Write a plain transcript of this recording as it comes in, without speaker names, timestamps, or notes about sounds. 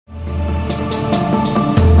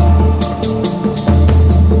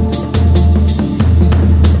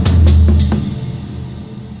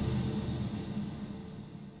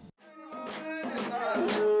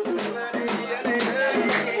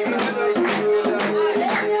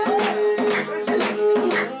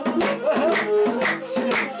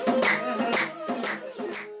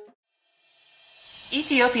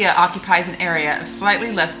Ethiopia occupies an area of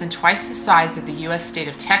slightly less than twice the size of the U.S. state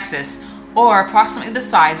of Texas, or approximately the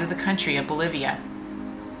size of the country of Bolivia.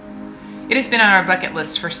 It has been on our bucket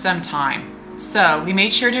list for some time, so we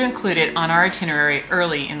made sure to include it on our itinerary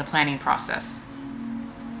early in the planning process.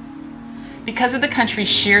 Because of the country's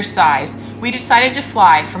sheer size, we decided to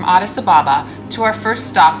fly from Addis Ababa to our first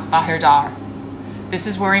stop, Bahir Dar. This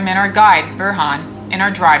is where we met our guide, Burhan, and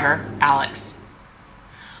our driver, Alex.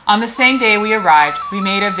 On the same day we arrived, we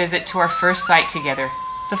made a visit to our first site together,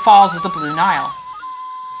 the Falls of the Blue Nile.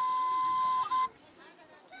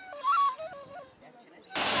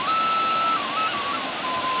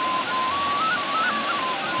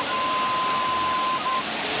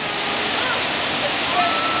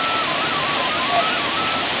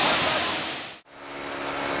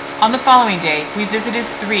 On the following day, we visited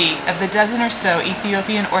 3 of the dozen or so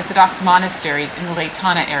Ethiopian Orthodox monasteries in the Lake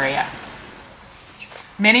Tana area.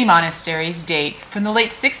 Many monasteries date from the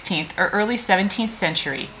late 16th or early 17th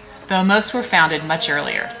century, though most were founded much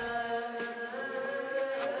earlier.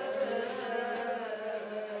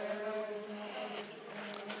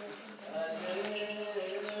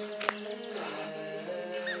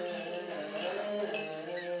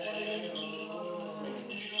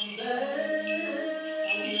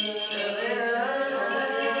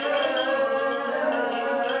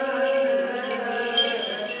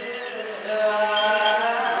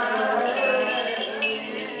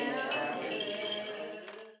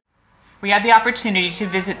 We had the opportunity to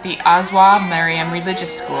visit the Azwa Mariam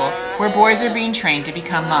Religious School, where boys are being trained to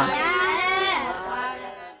become monks.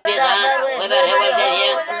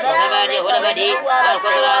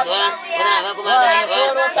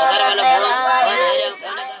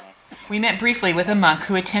 We met briefly with a monk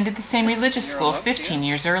who attended the same religious school 15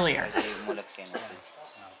 years earlier.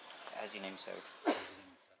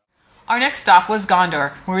 Our next stop was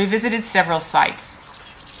Gondar, where we visited several sites.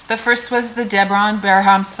 The first was the Debron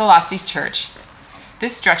Berham Selassie Church.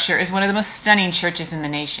 This structure is one of the most stunning churches in the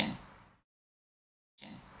nation.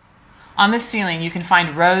 On the ceiling, you can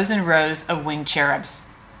find rows and rows of winged cherubs.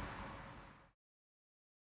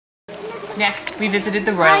 Next, we visited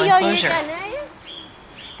the royal enclosure.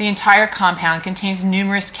 The entire compound contains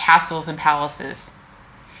numerous castles and palaces.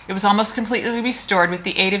 It was almost completely restored with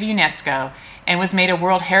the aid of UNESCO and was made a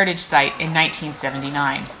World Heritage Site in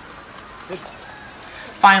 1979.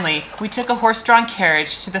 Finally, we took a horse-drawn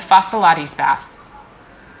carriage to the Fasalades bath.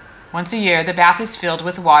 Once a year, the bath is filled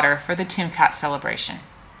with water for the Timkat celebration.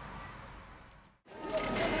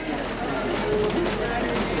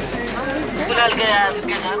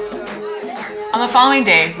 On the following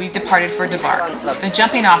day, we departed for Debark, the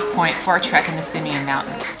jumping-off point for our trek in the Simien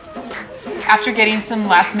Mountains. After getting some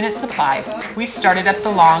last-minute supplies, we started up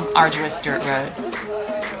the long, arduous dirt road.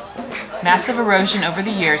 Massive erosion over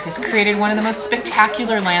the years has created one of the most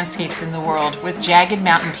spectacular landscapes in the world, with jagged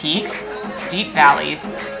mountain peaks, deep valleys,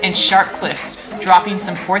 and sharp cliffs dropping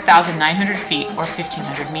some 4,900 feet or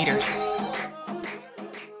 1,500 meters.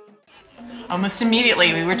 Almost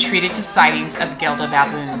immediately, we were treated to sightings of Gelda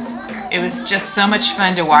baboons. It was just so much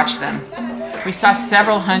fun to watch them. We saw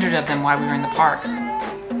several hundred of them while we were in the park.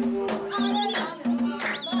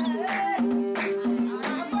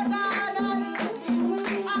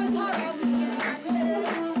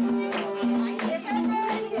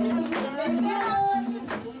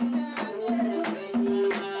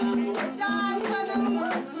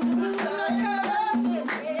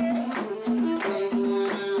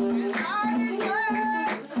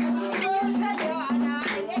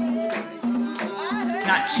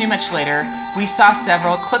 Not too much later, we saw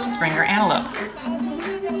several klipspringer antelope.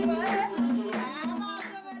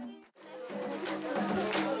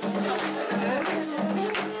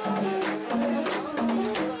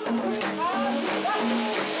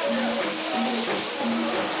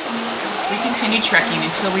 We continued trekking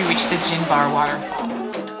until we reached the Jinbar waterfall.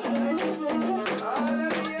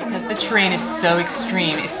 Because the terrain is so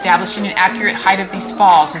extreme, establishing an accurate height of these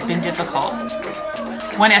falls has been difficult.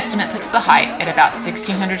 One estimate puts the height at about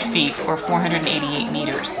 1,600 feet or 488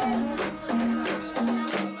 meters.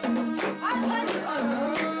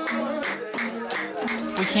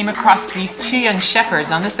 We came across these 2 young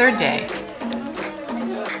shepherds on the 3rd day.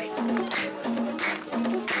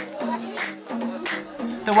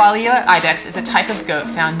 The Walia ibex is a type of goat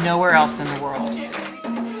found nowhere else in the world.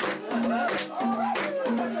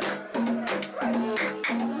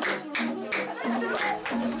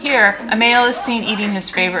 Here, a male is seen eating his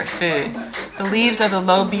favorite food, the leaves of the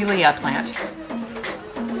lobelia plant.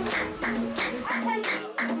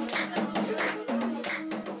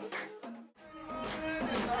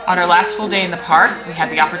 On our last full day in the park, we had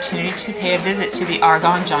the opportunity to pay a visit to the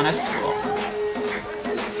Argon Jana School.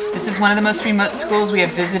 one of the most remote schools we have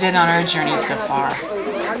visited on our journey so far.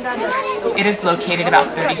 It is located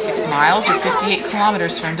about 36 miles or 58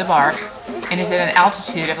 kilometers from Dabar and is at an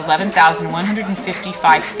altitude of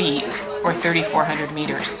 11,155 feet or 3,400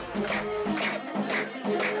 meters.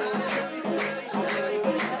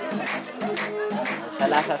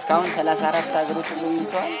 እስካሁን 34 እግሮች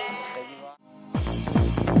ጉብኝቷል።